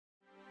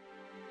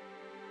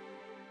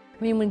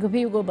I mean, when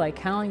people go by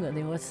Collingwood,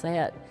 they go, what's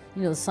that?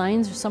 You know, the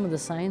signs, some of the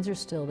signs are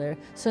still there.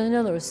 So I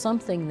know there was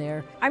something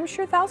there. I'm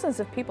sure thousands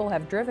of people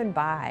have driven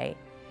by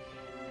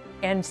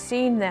and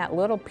seen that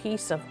little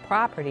piece of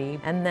property,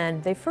 and then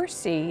they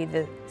first see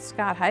the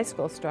Scott High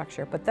School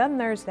structure, but then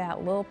there's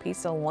that little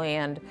piece of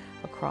land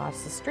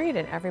across the street,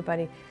 and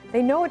everybody,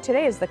 they know it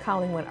today as the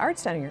Collingwood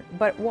Arts Center,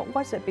 but what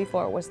was it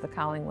before it was the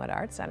Collingwood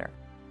Arts Center?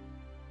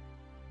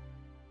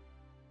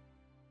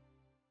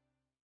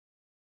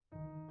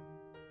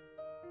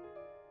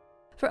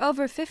 For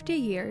over 50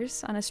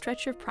 years, on a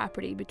stretch of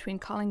property between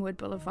Collingwood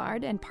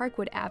Boulevard and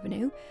Parkwood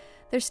Avenue,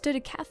 there stood a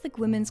Catholic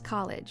women's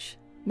college,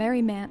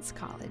 Mary Manse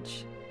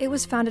College. It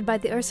was founded by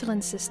the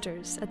Ursuline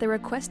sisters at the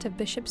request of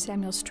Bishop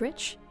Samuel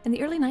Stritch in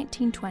the early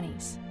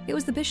 1920s. It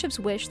was the bishop's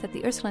wish that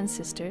the Ursuline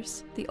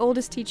sisters, the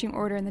oldest teaching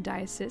order in the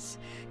diocese,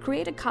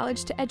 create a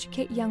college to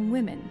educate young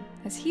women,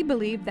 as he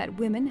believed that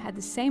women had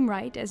the same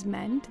right as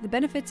men to the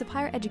benefits of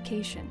higher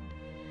education.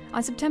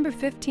 On September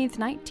 15,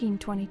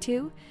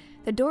 1922,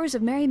 the doors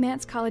of Mary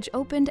Manse College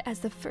opened as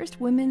the first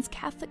women's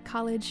Catholic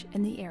college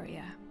in the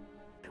area.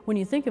 When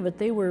you think of it,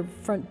 they were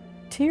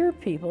frontier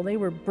people. They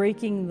were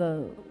breaking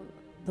the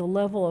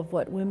level of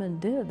what women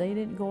did. They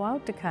didn't go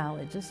out to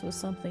college. This was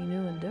something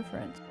new and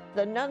different.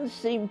 The nuns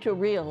seemed to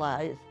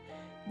realize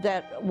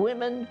that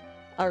women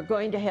are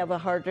going to have a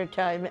harder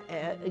time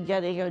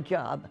getting a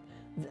job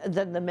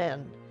than the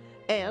men.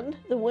 And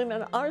the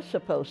women are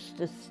supposed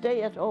to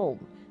stay at home,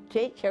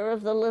 take care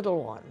of the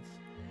little ones.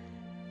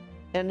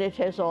 And it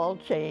has all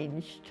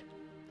changed.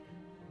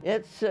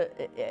 It's,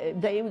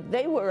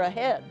 they were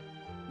ahead.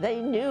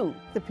 They knew.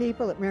 The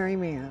people at Mary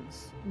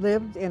Manse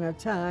lived in a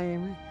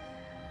time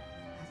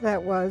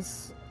that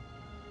was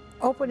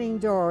opening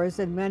doors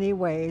in many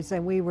ways,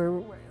 and we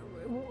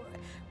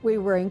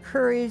were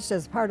encouraged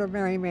as part of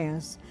Mary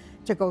Manse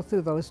to go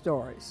through those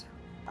doors.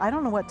 I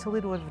don't know what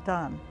Toledo would have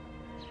done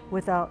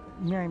without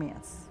Mary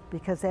Manse,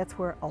 because that's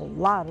where a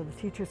lot of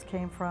the teachers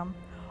came from.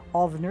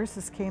 All the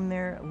nurses came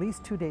there at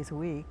least 2 days a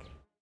week.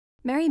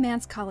 Mary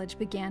Manse College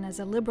began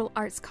as a liberal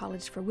arts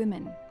college for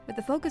women, with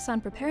a focus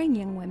on preparing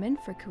young women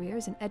for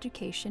careers in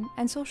education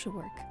and social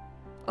work.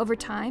 Over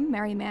time,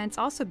 Mary Manse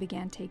also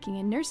began taking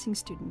in nursing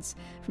students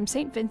from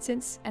St.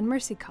 Vincent's and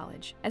Mercy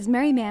College, as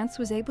Mary Manse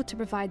was able to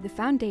provide the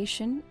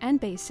foundation and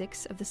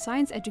basics of the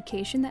science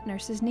education that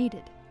nurses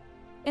needed.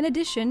 In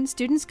addition,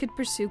 students could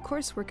pursue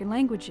coursework in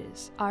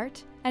languages,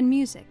 art, and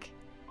music.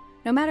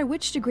 No matter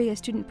which degree a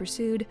student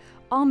pursued,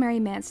 all Mary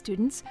Manse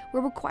students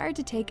were required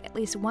to take at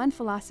least one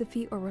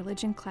philosophy or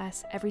religion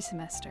class every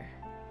semester.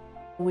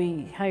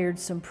 We hired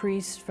some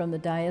priests from the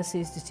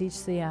diocese to teach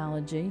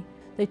theology.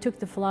 They took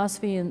the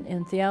philosophy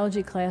and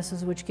theology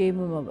classes, which gave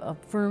them a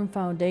firm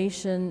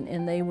foundation,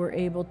 and they were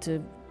able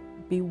to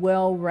be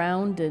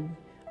well-rounded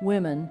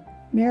women.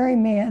 Mary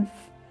Manse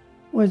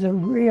was a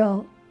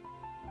real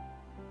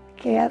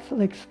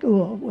Catholic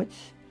school, which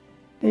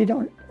they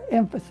don't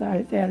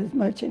emphasize that as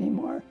much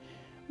anymore.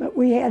 But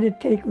we had to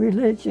take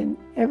religion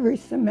every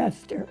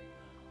semester,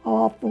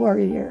 all 4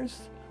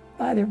 years.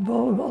 Father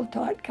Vogel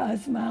taught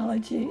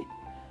cosmology.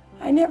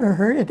 I never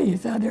heard of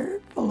these other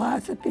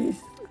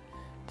philosophies.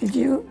 Did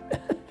you?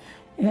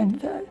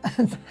 And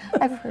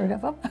I've heard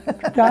of them.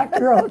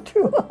 Dr.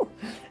 O'Toole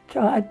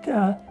taught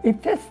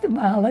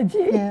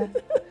epistemology. Yeah.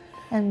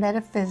 And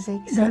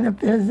metaphysics.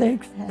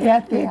 Metaphysics,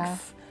 ethics, yeah.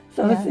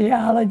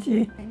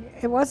 Sociology.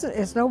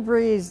 It's no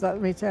breeze,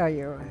 let me tell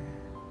you.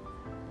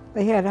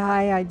 They had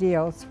high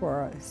ideals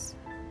for us.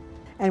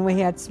 And we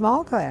had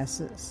small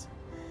classes,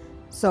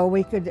 so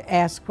we could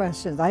ask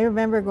questions. I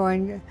remember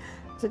going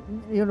to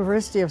the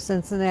University of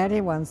Cincinnati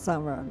one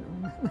summer.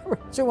 There were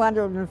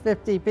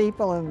 250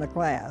 people in the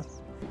class.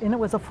 And it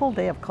was a full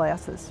day of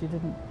classes. You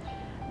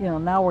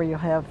didn't, now where you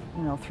have,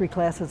 3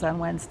 classes on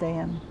Wednesday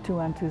and 2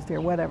 on Tuesday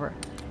or whatever.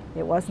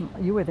 It wasn't,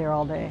 you were there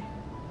all day.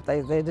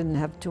 They didn't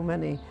have too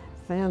many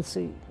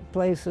fancy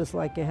places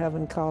like you have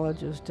in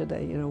colleges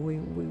today. We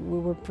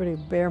were pretty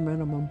bare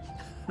minimum.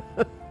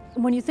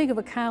 When you think of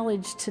a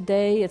college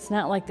today, it's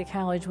not like the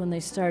college when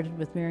they started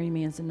with Mary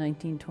Manse in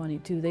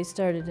 1922. They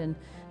started in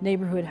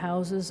neighborhood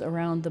houses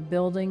around the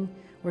building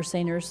where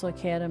St. Ursula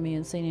Academy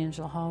and St.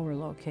 Angela Hall were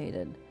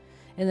located.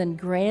 And then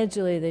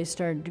gradually they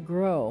started to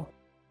grow.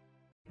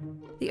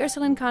 The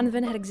Ursuline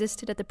Convent had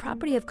existed at the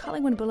property of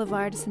Collingwood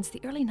Boulevard since the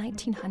early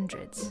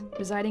 1900s,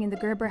 residing in the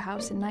Gerber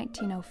House in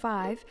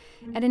 1905,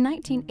 and in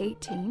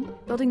 1918,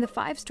 building the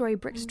 5-story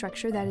brick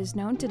structure that is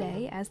known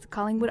today as the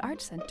Collingwood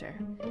Arts Center.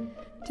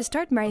 To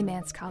start Mary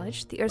Manse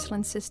College, the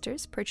Ursuline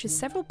sisters purchased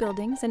several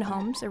buildings and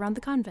homes around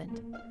the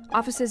convent.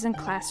 Offices and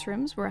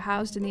classrooms were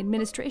housed in the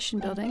Administration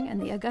Building and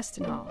the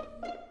Augustine Hall.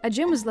 A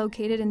gym was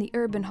located in the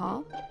Urban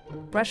Hall.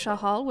 Brushaw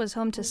Hall was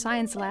home to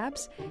science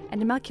labs,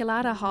 and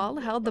Immaculata Hall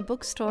held the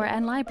bookstore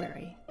and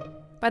library.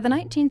 By the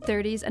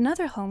 1930s,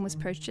 another home was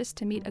purchased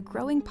to meet a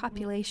growing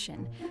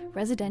population,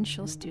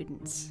 residential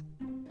students.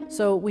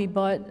 So we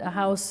bought a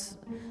house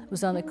that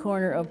was on the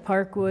corner of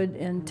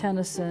Parkwood and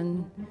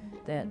Tennyson.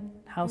 That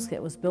house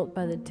that was built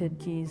by the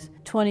Tidkeys.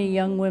 20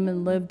 young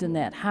women lived in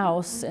that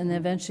house, and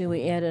eventually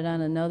we added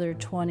on another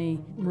 20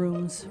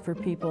 rooms for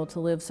people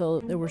to live, so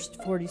there were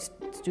 40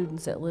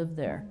 students that lived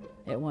there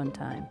at one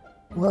time.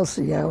 Well,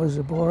 see, I was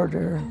a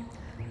boarder.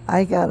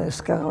 I got a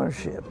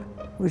scholarship,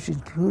 which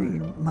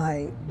included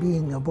my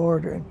being a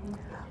boarder.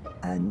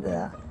 And,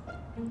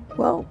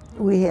 well,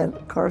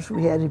 of course,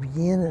 we had to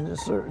begin at a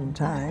certain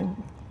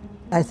time.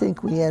 I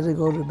think we had to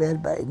go to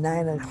bed by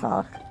 9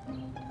 o'clock,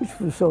 which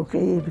was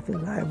okay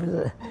because I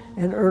was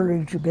an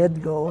early to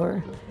bed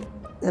goer.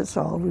 That's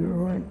all, we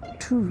weren't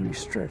too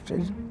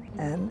restricted.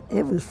 And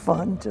it was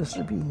fun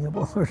just being a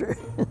boarder.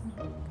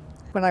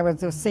 When I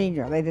was a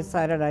senior, they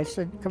decided I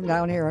should come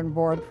down here and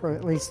board for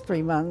at least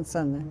 3 months.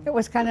 And it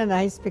was kind of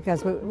nice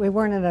because we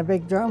weren't in a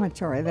big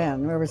dormitory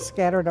then. We were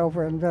scattered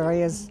over in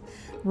various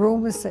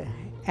rooms,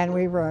 and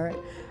we were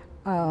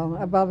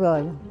above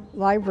the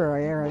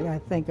library area, I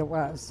think it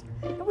was.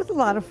 It was a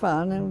lot of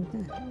fun,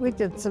 and we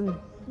did some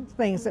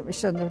things that we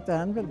shouldn't have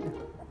done, but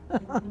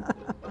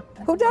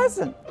who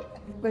doesn't?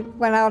 We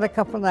went out a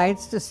couple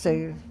nights just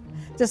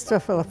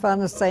for the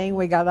fun of saying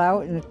we got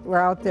out, and we're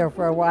out there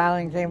for a while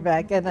and came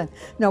back in, and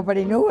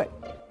nobody knew it.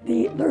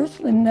 The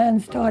Ursuline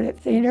nuns taught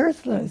at St.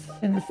 Ursula's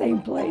in the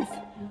same place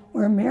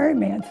where Mary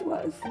Manse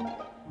was.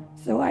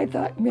 So I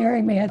thought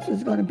Mary Manse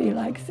was going to be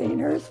like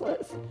St.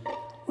 Ursula's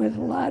with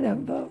a lot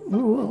of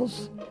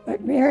rules,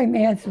 but Mary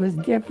Manse was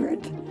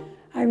different.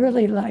 I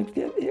really liked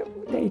it.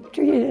 They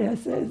treated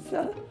us as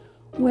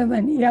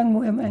women, young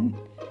women,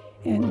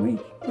 and we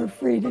were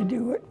free to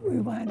do what we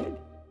wanted.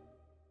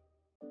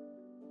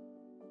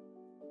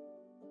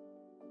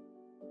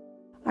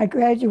 I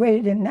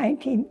graduated in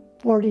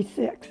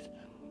 1946,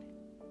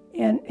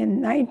 and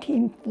in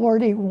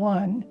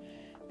 1941,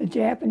 the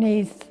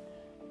Japanese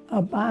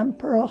bombed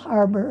Pearl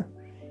Harbor,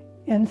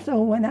 and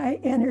so when I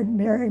entered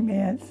Mary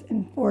Manse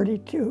in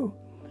 42,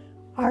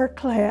 our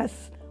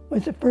class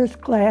was the first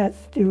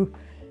class to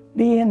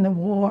be in the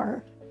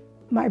war.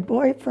 My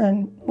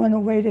boyfriend went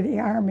away to the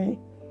Army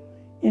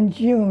in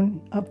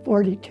June of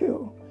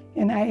 42,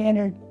 and I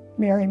entered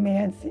Mary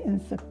Manse in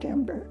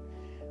September.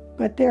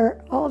 But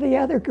all the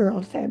other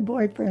girls had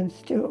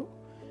boyfriends too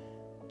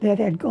that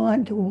had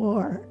gone to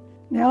war.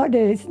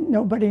 Nowadays,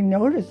 nobody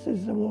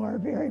notices the war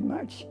very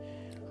much,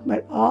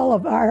 but all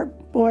of our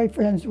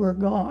boyfriends were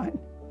gone.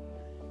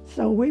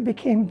 So we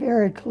became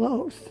very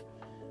close.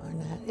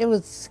 It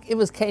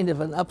was kind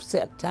of an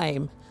upset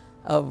time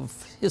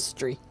of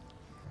history.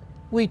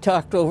 We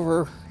talked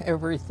over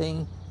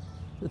everything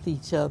with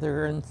each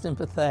other and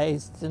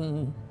sympathized,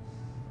 and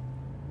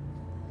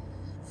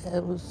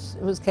it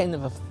was kind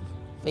of a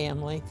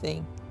family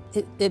thing.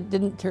 It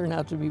didn't turn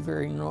out to be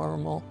very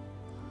normal,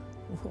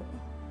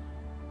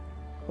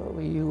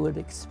 what you would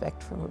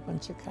expect from a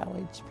bunch of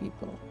college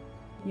people.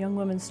 Young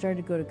women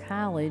started to go to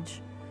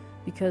college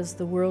because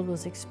the world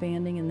was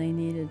expanding and they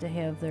needed to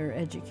have their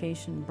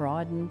education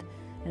broadened,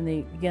 and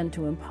they began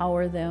to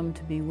empower them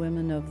to be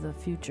women of the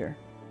future.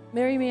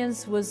 Mary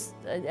Manse was,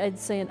 I'd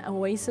say, an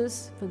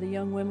oasis for the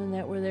young women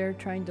that were there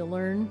trying to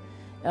learn.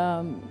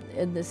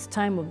 At this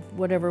time of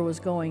whatever was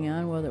going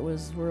on, whether it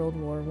was World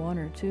War I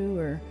or II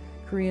or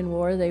Korean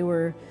War, they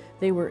were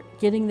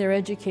getting their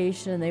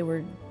education and they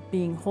were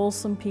being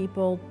wholesome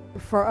people.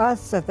 For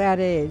us at that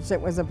age,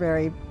 it was a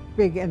very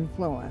big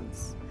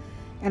influence.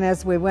 And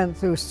as we went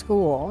through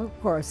school,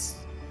 of course,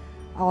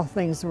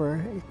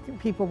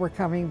 people were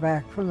coming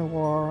back from the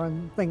war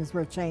and things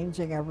were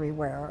changing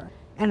everywhere.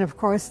 And of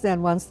course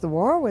then once the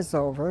war was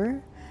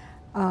over,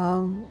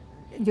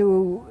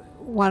 you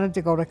wanted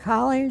to go to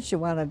college, you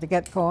wanted to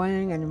get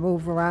going and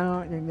move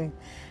around,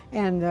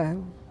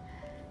 and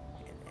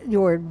you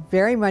were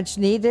very much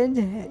needed.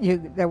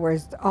 There were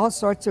all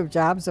sorts of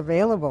jobs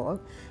available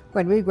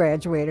when we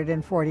graduated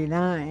in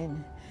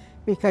 '49,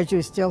 because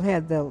you still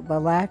had the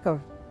lack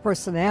of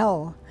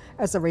personnel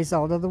as a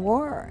result of the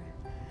war.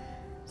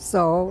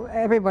 So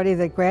everybody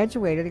that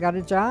graduated got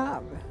a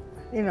job,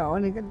 and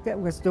it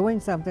was doing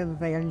something that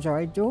they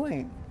enjoyed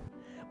doing.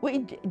 We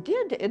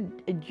did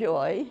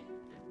enjoy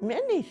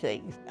many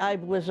things. I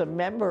was a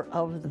member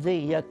of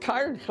the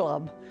card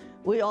club.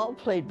 We all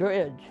played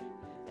bridge,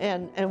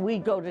 and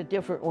we'd go to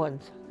different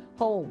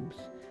homes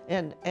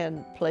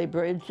and play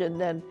bridge, and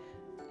then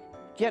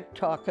get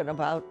talking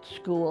about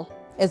school.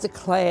 As a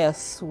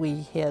class,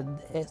 we had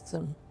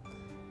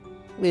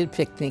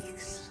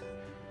picnics,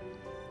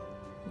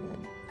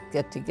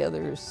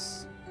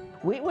 get-togethers.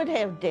 We would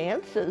have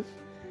dances.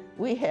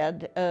 We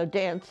had a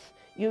dance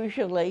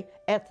usually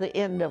at the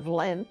end of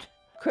Lent,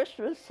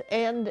 Christmas,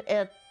 and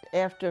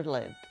after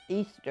Lent,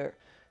 Easter.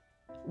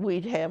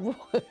 We'd have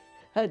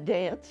a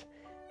dance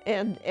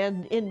and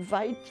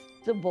invite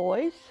the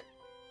boys.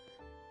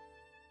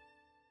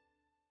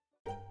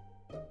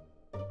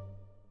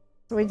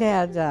 We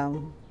had a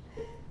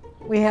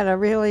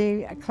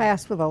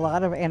class with a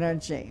lot of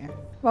energy.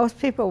 Most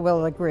people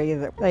will agree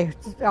that they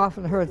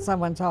often heard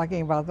someone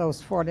talking about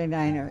those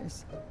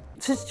 49ers.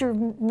 Sister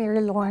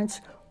Mary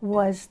Lawrence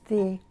was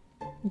the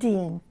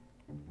dean.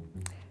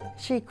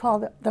 She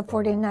called the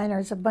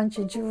 49ers a bunch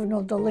of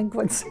juvenile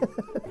delinquents.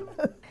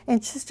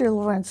 And Sister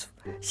Lawrence,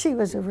 she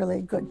was a really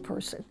good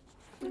person.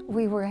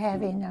 We were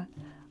having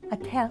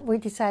we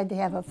decided to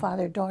have a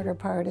father-daughter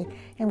party,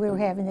 and we were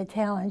having a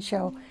talent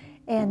show.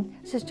 And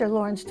Sister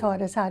Lawrence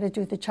taught us how to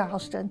do the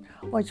Charleston,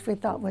 which we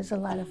thought was a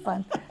lot of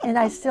fun. And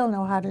I still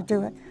know how to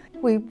do it.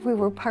 We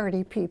were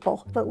party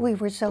people, but we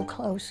were so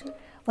close.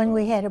 When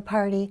we had a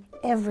party,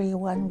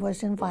 everyone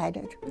was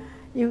invited.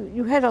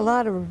 You had a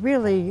lot of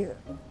really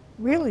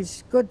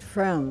good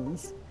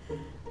friends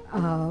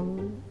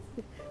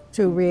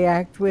to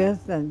react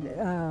with, and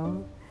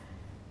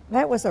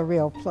that was a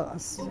real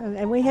plus.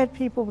 And we had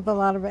people with a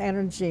lot of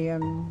energy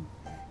and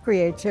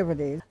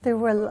creativity. There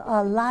were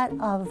a lot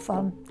of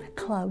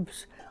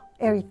clubs.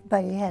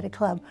 Everybody had a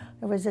club.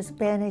 There was a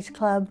Spanish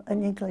club,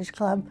 an English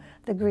club,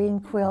 the Green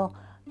Quill.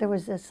 There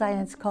was a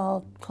science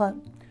club,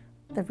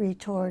 the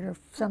Retort or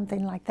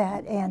something like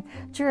that, and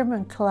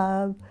German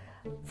club,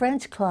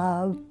 French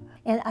club,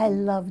 and I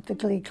loved the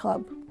Glee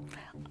Club.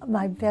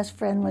 My best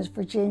friend was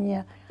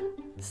Virginia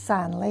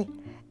Sonley,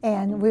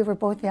 and we were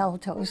both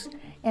altos,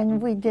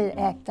 and we did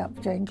act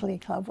up during Glee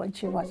Club when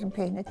she wasn't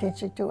paying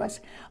attention to us,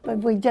 but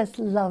we just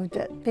loved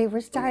it. They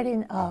were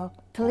starting a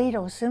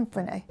Toledo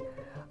Symphony.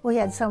 We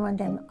had someone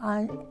named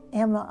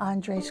Emma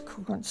Andres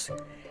Kuntz,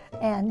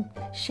 and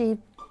she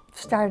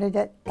started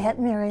it at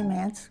Mary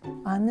Manse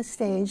on the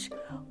stage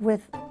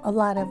with a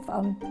lot of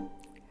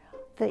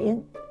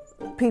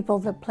people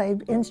that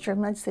played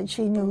instruments that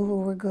she knew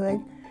who were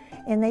good,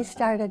 and they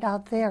started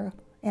out there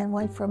and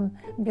went from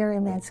Mary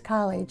Manse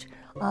College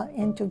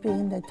into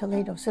being the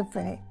Toledo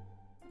Symphony.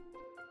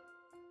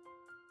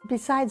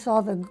 Besides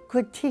all the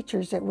good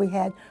teachers that we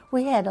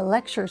had a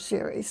lecture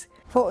series.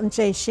 Fulton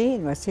J.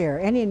 Sheen was here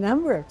any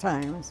number of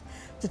times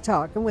to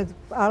talk, and with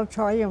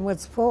auditorium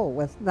was full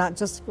with not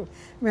just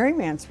Mary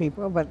Manse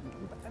people, but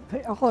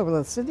all over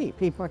the city.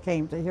 People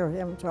came to hear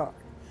him talk.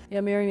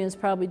 Yeah, Mary Manse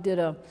probably did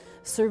a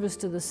service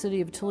to the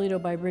city of Toledo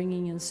by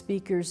bringing in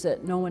speakers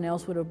that no one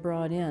else would have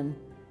brought in,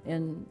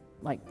 and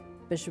like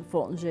Bishop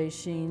Fulton J.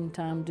 Sheen,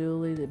 Tom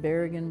Dooley, the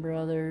Berrigan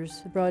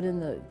brothers. They brought in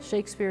the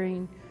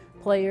Shakespearean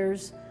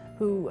players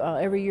who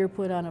every year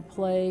put on a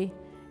play,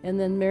 and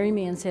then Mary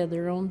Manse had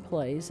their own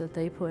plays that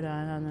they put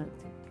on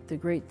the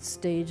great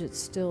stage that's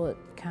still at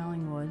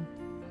Collingwood.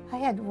 I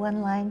had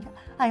one line,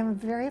 I am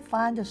very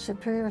fond of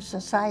Superior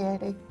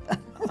Society.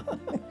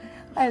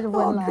 I had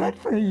one line. Good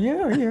for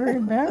you, you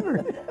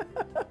remember.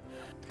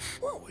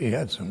 Well, we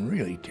had some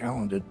really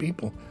talented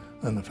people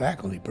on the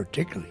faculty,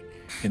 particularly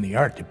in the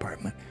art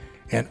department.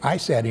 And I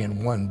sat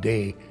in one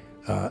day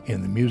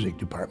in the music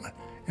department,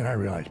 and I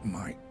realized,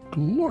 my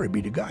glory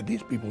be to God,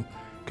 these people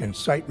can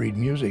sight read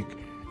music.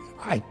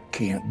 I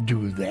can't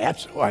do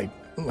that, so I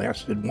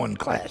lasted one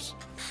class.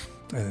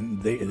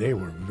 And they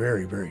were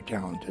very, very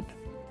talented.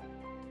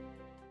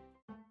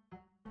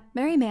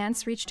 Mary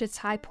Manse reached its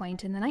high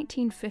point in the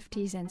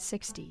 1950s and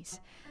 60s.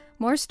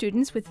 More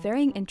students with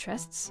varying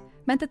interests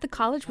meant that the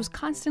college was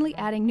constantly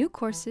adding new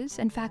courses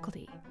and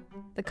faculty.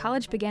 The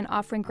college began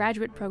offering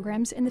graduate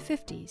programs in the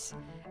 50s,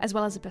 as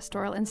well as a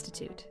pastoral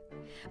institute.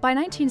 By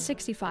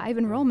 1965,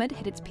 enrollment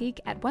hit its peak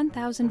at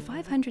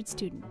 1,500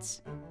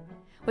 students.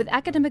 With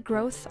academic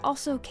growth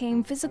also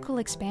came physical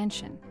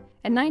expansion.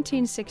 In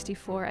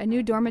 1964, a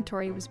new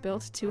dormitory was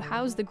built to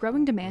house the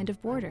growing demand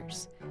of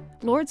boarders.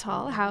 Lord's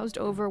Hall housed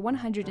over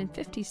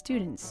 150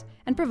 students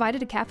and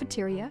provided a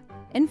cafeteria,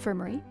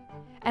 infirmary,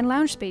 and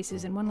lounge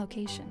spaces in one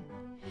location.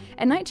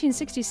 In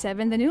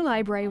 1967, the new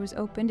library was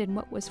opened in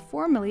what was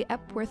formerly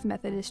Epworth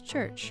Methodist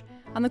Church,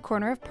 on the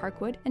corner of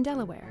Parkwood and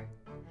Delaware.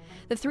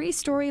 The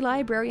three-story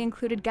library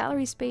included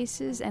gallery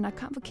spaces and a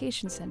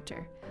convocation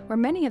center, where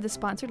many of the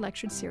sponsored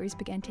lecture series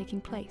began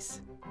taking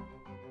place.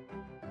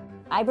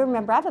 I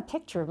remember, I have a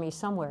picture of me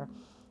somewhere.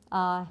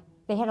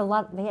 They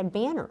had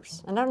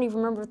banners, and I don't even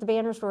remember what the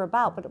banners were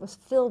about, but it was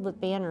filled with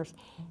banners.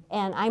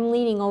 And I'm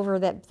leaning over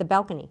the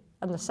balcony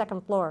on the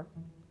second floor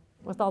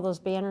with all those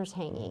banners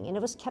hanging, and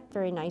it was kept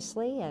very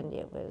nicely, and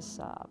it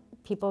was,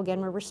 people again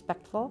were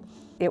respectful.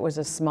 It was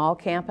a small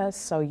campus,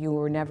 so you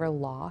were never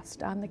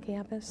lost on the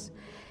campus.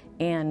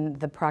 And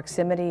the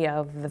proximity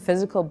of the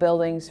physical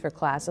buildings for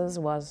classes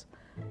was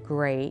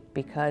great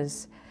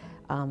because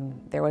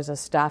there was a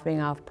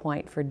stopping off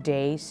point for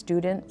day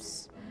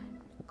students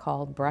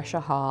called Brusha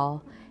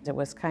Hall. It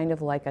was kind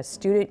of like a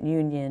student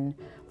union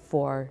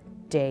for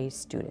day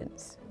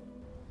students.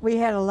 We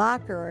had a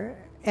locker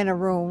in a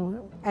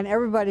room, and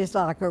everybody's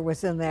locker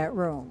was in that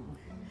room.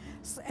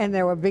 And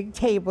there were big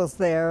tables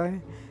there,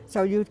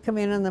 so you'd come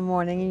in the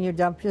morning and you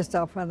dump your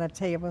stuff on the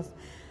tables.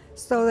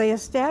 So they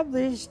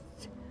established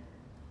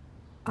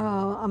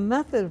a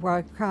method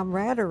where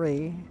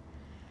camaraderie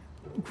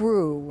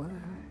grew.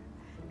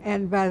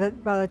 And by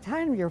the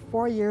time your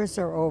 4 years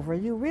are over,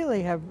 you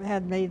really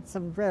had made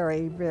some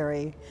very,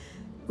 very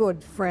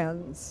good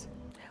friends.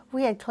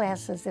 We had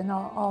classes in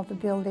all the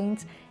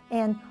buildings,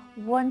 and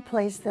one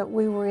place that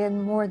we were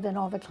in more than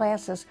all the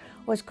classes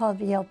was called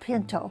the El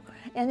Pinto,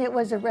 and it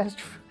was a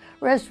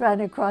restaurant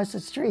across the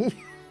street.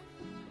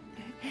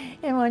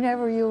 And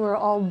whenever you were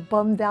all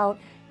bummed out,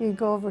 you'd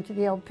go over to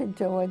the El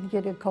Pinto and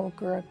get a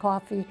Coke or a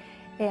coffee,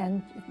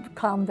 and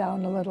calm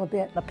down a little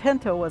bit. The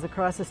Pinto was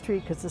across the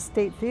street because the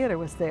State Theater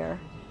was there.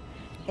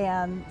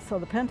 And so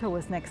the Pinto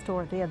was next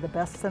door. They had the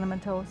best cinnamon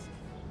toast.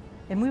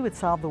 And we would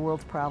solve the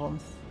world's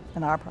problems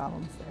and our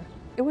problems there.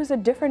 It was a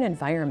different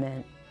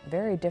environment,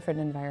 very different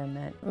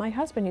environment. My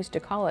husband used to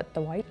call it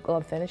the white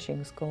glove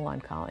finishing school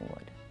on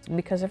Collingwood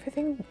because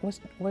everything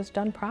was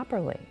done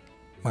properly.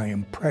 My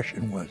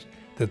impression was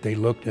that they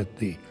looked at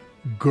the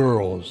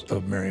girls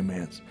of Mary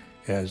Manse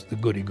as the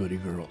goody-goody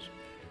girls,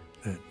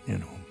 that, you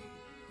know,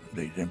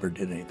 they never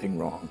did anything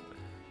wrong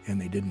and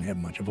they didn't have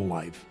much of a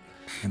life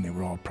and they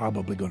were all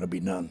probably going to be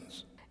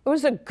nuns. It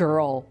was a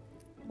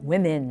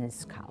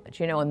women's college,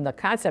 you know, and the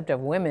concept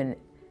of women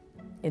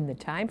in the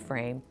time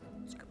frame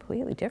is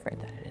completely different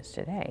than it is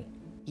today.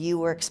 You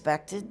were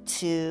expected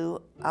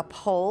to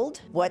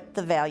uphold what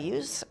the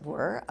values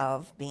were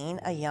of being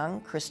a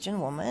young Christian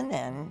woman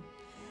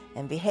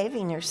and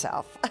behaving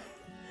yourself.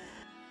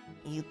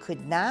 You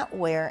could not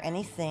wear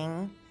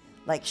anything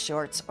like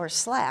shorts or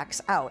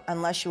slacks out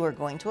unless you were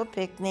going to a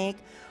picnic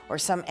or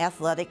some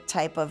athletic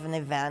type of an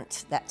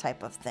event, that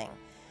type of thing.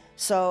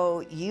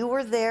 So you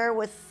were there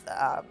with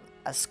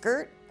a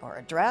skirt or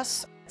a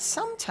dress.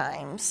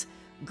 Sometimes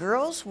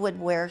girls would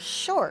wear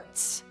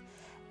shorts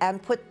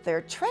and put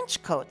their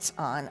trench coats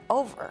on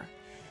over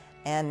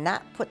and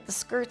not put the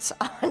skirts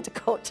on to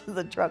go to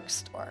the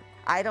drugstore.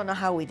 I don't know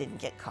how we didn't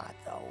get caught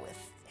though with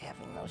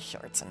having those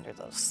shorts under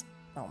those,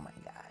 oh my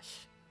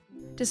gosh.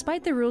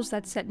 Despite the rules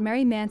that set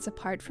Mary Manse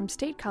apart from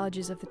state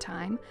colleges of the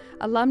time,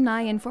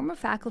 alumni and former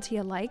faculty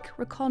alike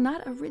recall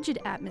not a rigid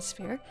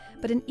atmosphere,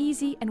 but an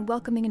easy and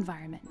welcoming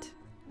environment.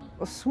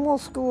 A small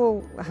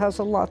school has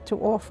a lot to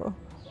offer.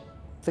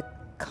 The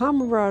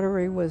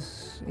camaraderie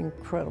was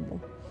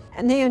incredible.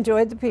 And they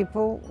enjoyed the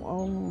people,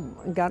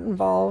 got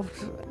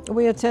involved.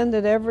 We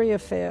attended every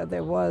affair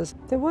there was.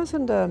 There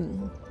wasn't a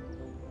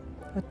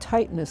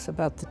tightness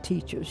about the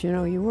teachers, you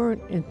know, you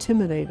weren't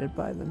intimidated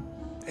by them.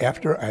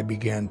 After I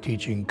began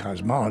teaching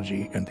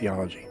cosmology and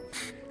theology,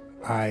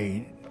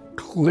 I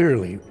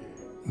clearly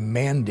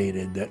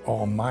mandated that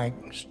all my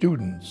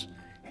students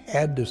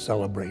had to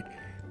celebrate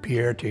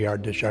Pierre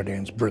Teilhard de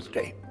Chardin's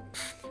birthday,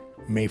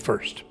 May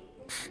 1st.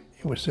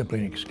 It was simply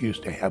an excuse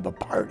to have a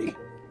party.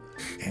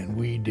 And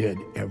we did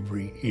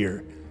every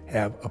year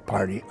have a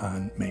party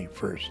on May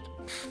 1st.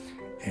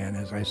 And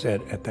as I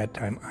said, at that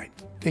time, I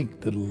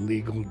think the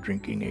legal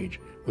drinking age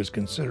was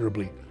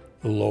considerably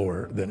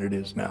lower than it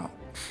is now.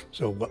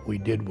 So what we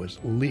did was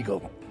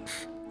legal.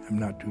 I'm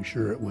not too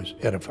sure it was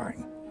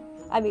edifying.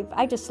 I mean,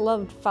 I just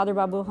loved Father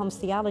Bob Wilhelm's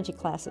theology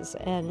classes,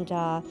 and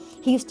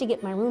he used to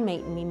get my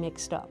roommate and me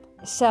mixed up.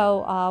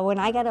 So when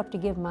I got up to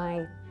give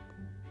my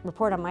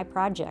report on my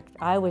project,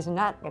 I was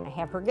not going to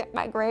have her get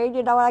my grade.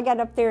 You know, I got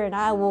up there and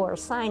I wore a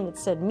sign that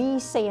said, "Me,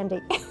 Sandy."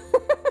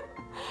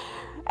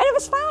 And it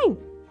was fine.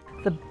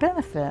 The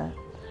benefit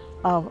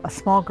of a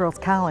small girls'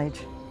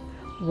 college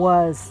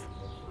was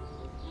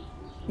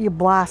you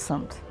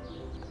blossomed.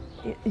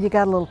 You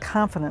got a little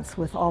confidence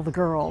with all the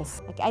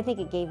girls. I think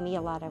it gave me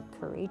a lot of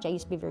courage. I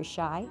used to be very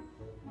shy,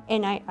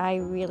 and I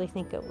really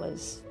think it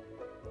was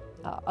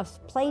a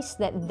place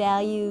that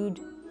valued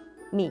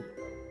me.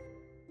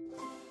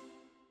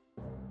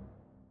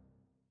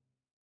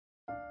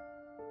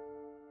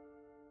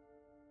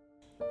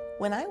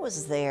 When I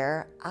was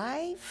there,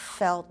 I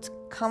felt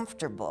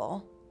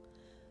comfortable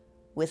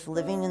with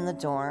living in the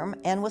dorm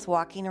and with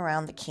walking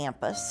around the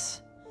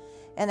campus,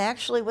 and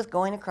actually with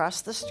going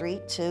across the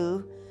street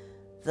to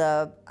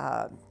the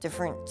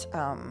different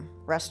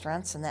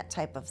restaurants and that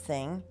type of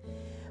thing.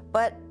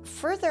 But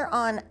further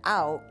on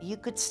out, you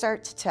could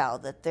start to tell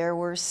that there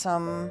were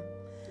some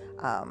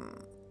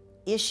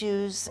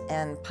issues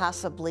and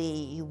possibly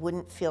you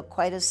wouldn't feel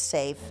quite as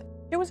safe.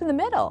 It was in the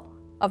middle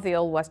of the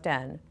Old West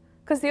End,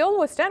 because the Old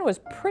West End was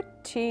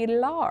pretty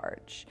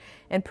large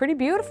and pretty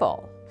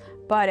beautiful.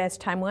 But as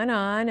time went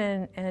on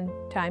and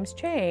times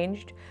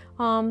changed,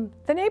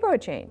 the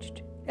neighborhood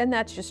changed. And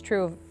that's just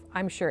true of,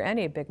 I'm sure,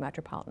 any big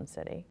metropolitan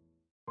city.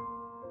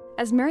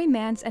 As Mary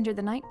Manse entered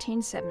the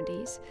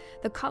 1970s,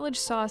 the college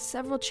saw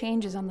several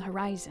changes on the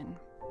horizon.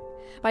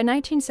 By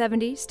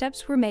 1970,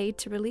 steps were made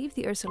to relieve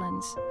the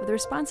Ursulines of the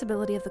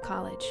responsibility of the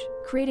college,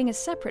 creating a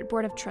separate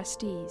board of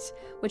trustees,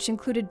 which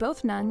included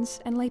both nuns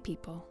and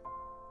laypeople.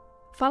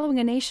 Following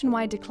a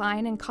nationwide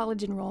decline in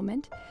college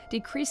enrollment,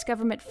 decreased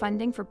government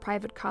funding for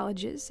private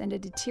colleges, and a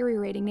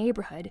deteriorating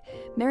neighborhood,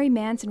 Mary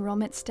Manse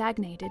enrollment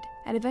stagnated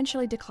and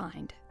eventually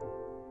declined.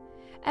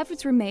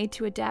 Efforts were made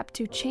to adapt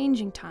to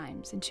changing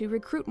times and to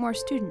recruit more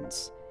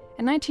students.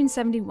 In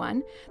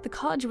 1971, the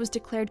college was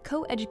declared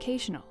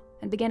co-educational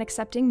and began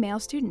accepting male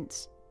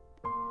students.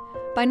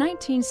 By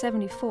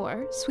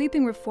 1974,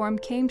 sweeping reform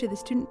came to the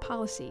student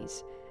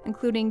policies,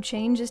 including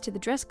changes to the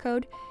dress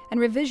code and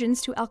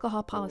revisions to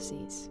alcohol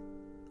policies.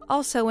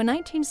 Also, in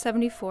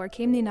 1974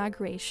 came the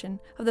inauguration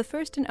of the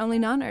first and only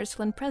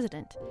non-Ursuline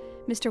president,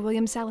 Mr.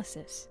 William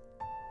Salasis.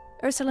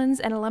 Ursulines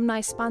and alumni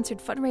sponsored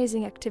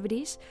fundraising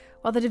activities,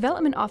 while the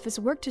Development Office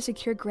worked to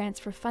secure grants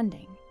for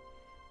funding.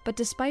 But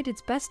despite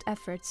its best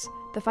efforts,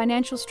 the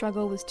financial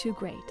struggle was too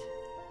great.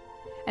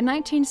 In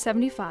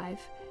 1975,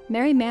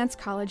 Mary Manse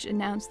College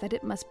announced that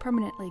it must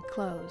permanently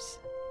close.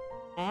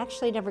 I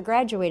actually never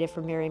graduated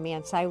from Mary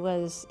Manse.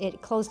 It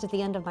closed at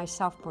the end of my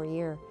sophomore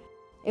year.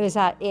 It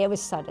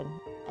was sudden,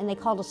 and they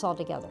called us all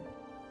together.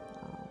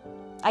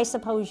 I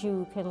suppose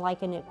you can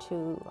liken it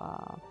to,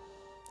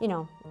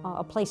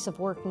 a place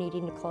of work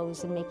needing to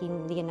close and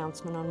making the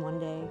announcement on one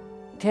day.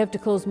 To have to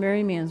close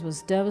Mary Manse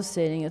was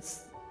devastating.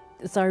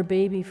 It's our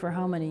baby for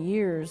how many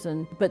years,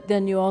 but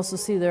then you also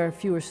see there are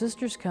fewer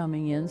sisters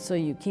coming in, so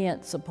you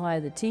can't supply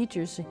the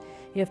teachers.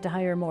 You have to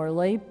hire more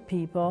lay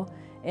people,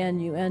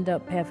 and you end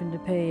up having to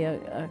pay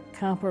a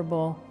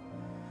comparable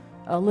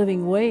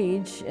living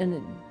wage,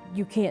 and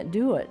you can't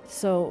do it.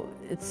 So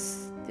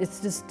it's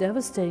just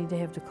devastating to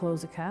have to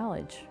close a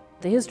college.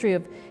 The history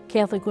of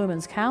Catholic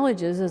women's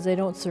colleges is they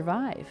don't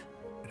survive.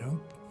 I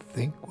don't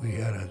think we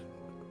had an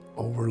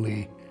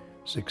overly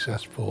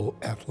successful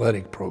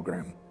athletic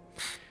program.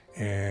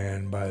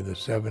 And by the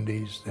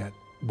 70s, that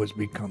was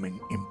becoming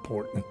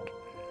important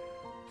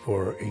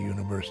for a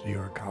university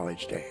or a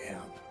college to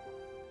have.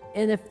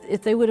 And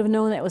if they would have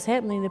known that was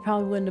happening, they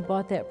probably wouldn't have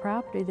bought that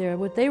property there.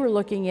 What they were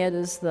looking at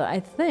is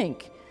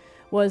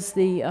was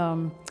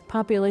the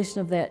population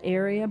of that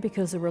area,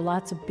 because there were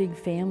lots of big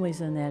families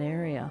in that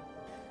area.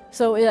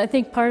 So I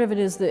think part of it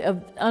is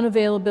the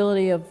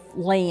unavailability of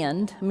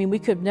land. I mean, we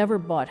could have never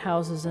bought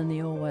houses in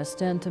the old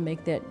West End to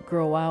make that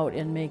grow out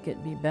and make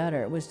it be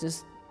better.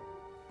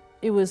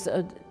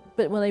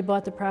 But when they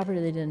bought the property,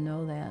 they didn't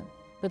know that.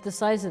 But the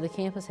size of the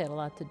campus had a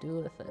lot to do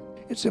with it.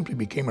 It simply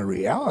became a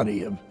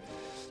reality of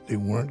they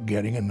weren't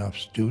getting enough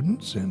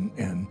students and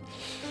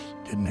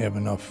didn't have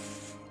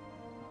enough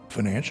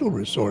financial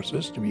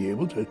resources to be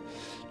able to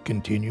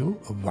continue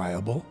a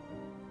viable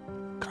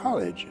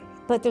college.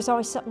 But there's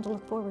always something to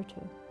look forward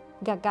to.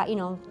 God,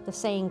 the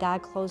saying,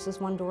 God closes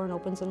one door and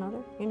opens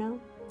another,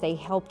 They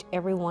helped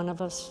every one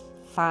of us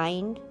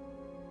find,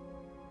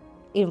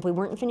 even if we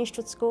weren't finished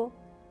with school,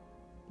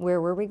 where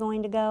were we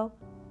going to go?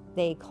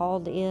 They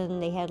called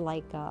in, they had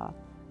like a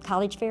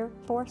college fair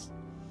for us.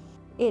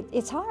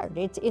 It's hard.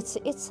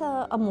 It's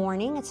a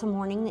mourning. It's a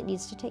mourning that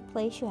needs to take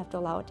place. You have to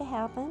allow it to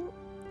happen.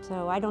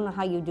 So I don't know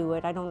how you do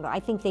it. I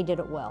think they did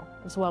it well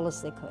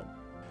as they could.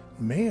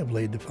 May have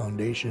laid the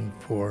foundation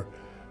for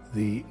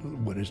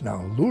what is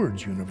now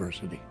Lourdes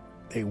University.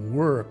 They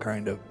were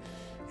kind of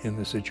in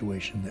the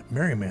situation that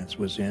Mary Manse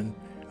was in.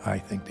 I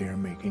think they are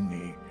making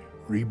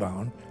a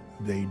rebound.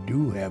 They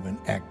do have an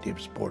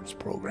active sports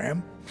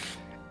program,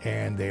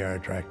 and they are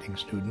attracting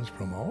students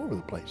from all over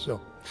the place.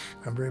 So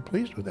I'm very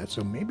pleased with that.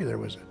 So maybe there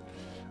was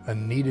a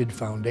needed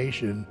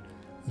foundation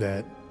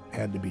that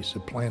had to be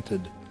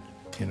supplanted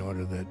in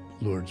order that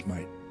Lourdes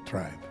might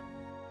thrive.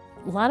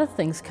 A lot of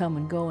things come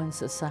and go in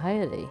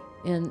society,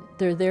 and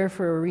they're there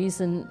for a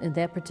reason in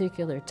that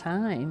particular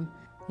time.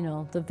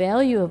 The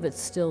value of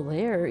it's still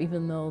there,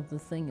 even though the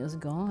thing is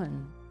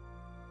gone.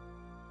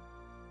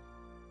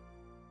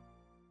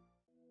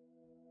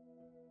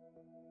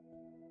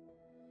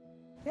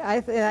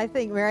 Yeah, I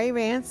think Mary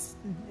Manse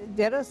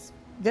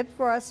did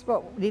for us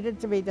what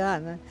needed to be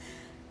done.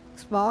 A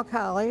small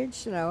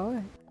college,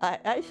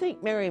 I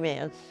think Mary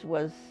Manse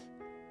was,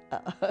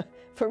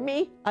 for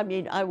me,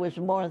 I was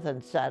more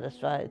than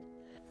satisfied.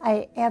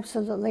 I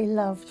absolutely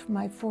loved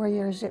my 4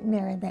 years at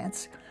Mary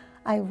Manse.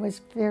 I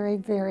was very,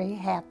 very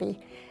happy,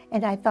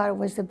 and I thought it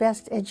was the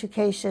best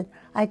education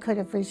I could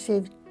have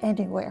received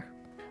anywhere.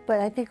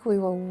 But I think we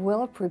were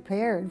well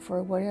prepared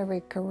for whatever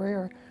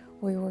career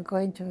we were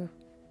going to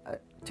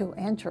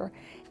enter,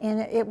 and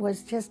it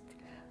was just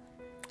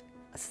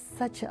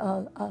such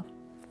a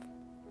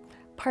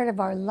part of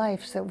our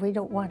lives that we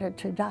don't want it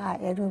to die,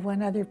 and we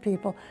want other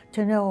people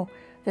to know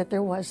that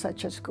there was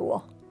such a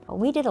school.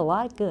 We did a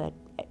lot of good,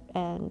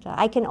 and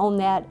I can own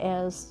that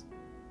as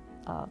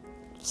a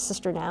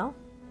sister now,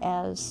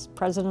 as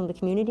president of the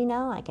community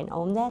now. I can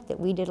own that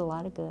we did a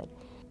lot of good.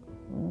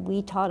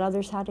 We taught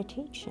others how to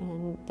teach,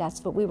 and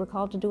that's what we were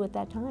called to do at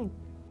that time.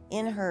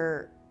 In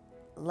her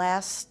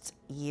last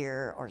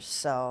year or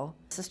so,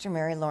 Sister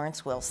Mary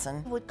Lawrence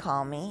Wilson would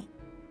call me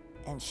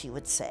and she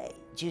would say,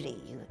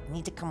 "Judy, you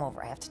need to come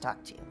over, I have to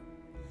talk to you.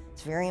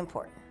 It's very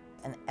important."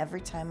 And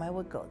every time I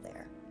would go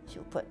there, she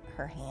would put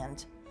her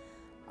hand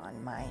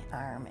on my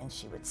arm and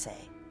she would say,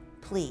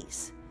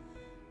 "Please,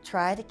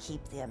 try to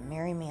keep the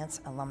Mary Manse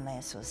Alumni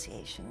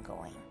Association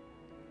going."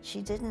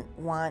 She didn't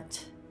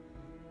want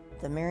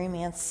the Mary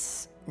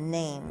Manse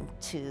name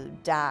to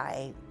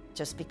die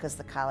just because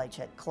the college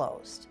had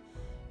closed.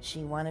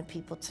 She wanted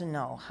people to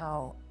know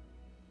how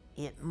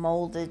it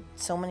molded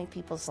so many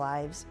people's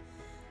lives,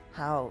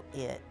 how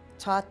it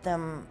taught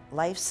them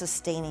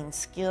life-sustaining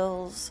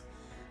skills,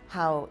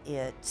 how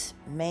it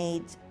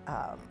made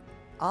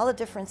all the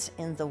difference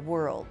in the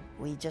world.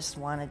 We just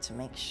wanted to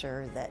make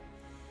sure that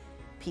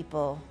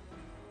people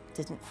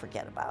didn't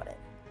forget about it.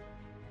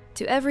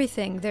 To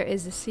everything there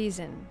is a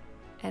season,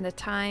 and a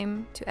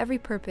time to every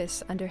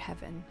purpose under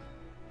heaven.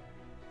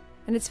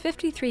 In its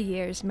 53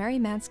 years, Mary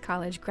Manse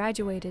College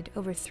graduated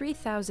over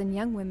 3,000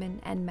 young women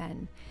and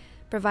men,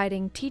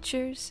 providing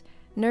teachers,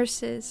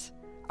 nurses,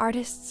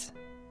 artists,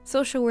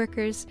 social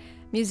workers,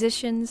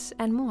 musicians,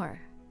 and more.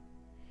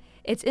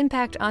 Its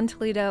impact on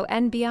Toledo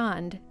and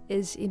beyond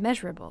is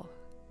immeasurable.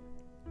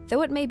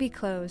 Though it may be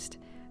closed,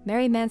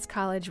 Mary Manse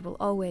College will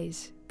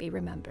always be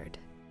remembered.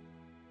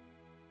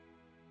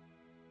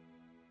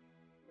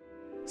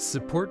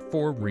 Support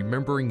for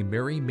Remembering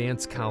Mary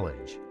Manse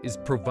College is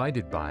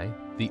provided by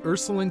the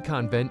Ursuline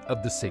Convent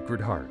of the Sacred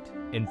Heart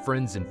and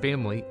friends and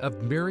family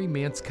of Mary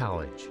Manse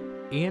College,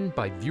 and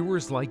by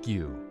viewers like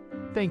you.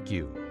 Thank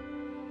you.